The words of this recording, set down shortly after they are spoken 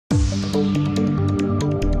The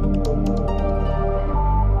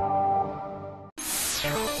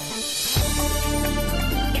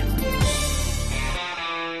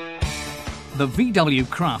VW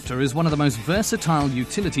Crafter is one of the most versatile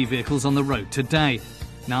utility vehicles on the road today.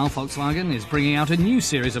 Now Volkswagen is bringing out a new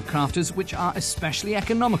series of Crafters which are especially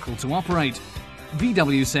economical to operate.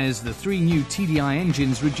 VW says the 3 new TDI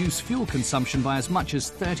engines reduce fuel consumption by as much as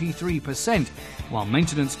 33%, while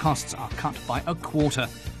maintenance costs are cut by a quarter.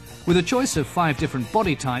 With a choice of 5 different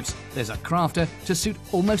body types, there's a Crafter to suit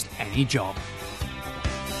almost any job.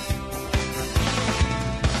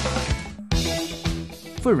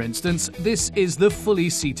 For instance, this is the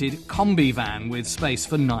fully seated combi van with space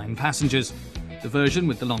for 9 passengers. The version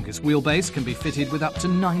with the longest wheelbase can be fitted with up to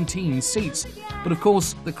 19 seats. But of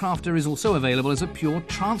course, the Crafter is also available as a pure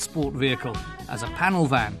transport vehicle, as a panel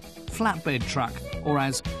van, flatbed truck, or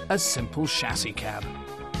as a simple chassis cab.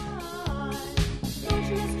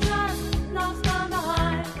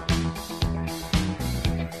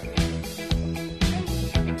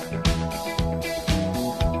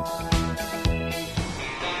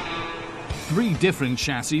 Three different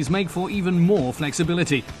chassis make for even more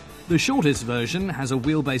flexibility. The shortest version has a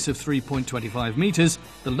wheelbase of 3.25 metres,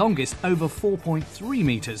 the longest over 4.3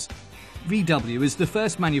 metres. VW is the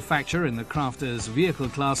first manufacturer in the Crafter's vehicle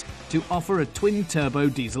class to offer a twin-turbo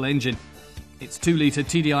diesel engine. Its 2-litre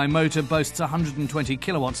TDI motor boasts 120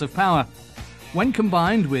 kilowatts of power. When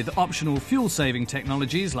combined with optional fuel-saving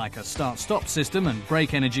technologies like a start-stop system and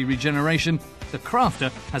brake energy regeneration, the Crafter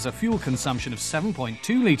has a fuel consumption of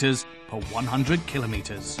 7.2 litres per 100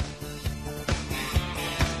 kilometres.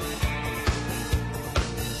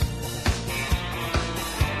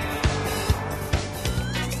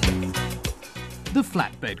 The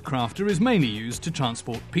flatbed Crafter is mainly used to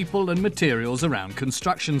transport people and materials around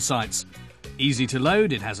construction sites. Easy to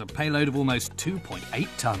load, it has a payload of almost 2.8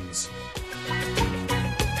 tonnes.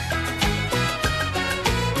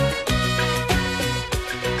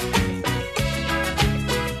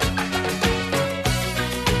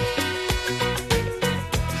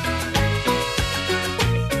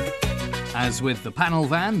 As with the panel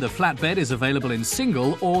van, the flatbed is available in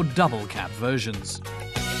single or double cab versions.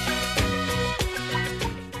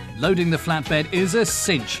 Loading the flatbed is a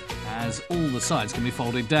cinch, as all the sides can be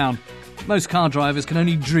folded down. Most car drivers can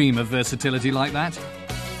only dream of versatility like that.